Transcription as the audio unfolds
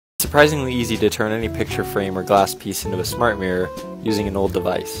It's surprisingly easy to turn any picture frame or glass piece into a smart mirror using an old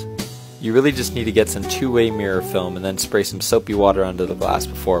device. You really just need to get some two-way mirror film and then spray some soapy water onto the glass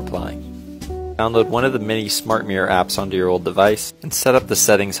before applying. Download one of the many smart mirror apps onto your old device and set up the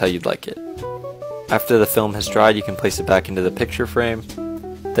settings how you'd like it. After the film has dried, you can place it back into the picture frame.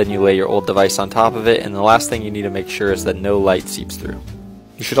 Then you lay your old device on top of it, and the last thing you need to make sure is that no light seeps through.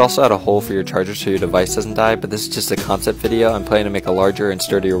 You should also add a hole for your charger so your device doesn't die, but this is just a concept video. I'm planning to make a larger and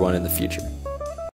sturdier one in the future.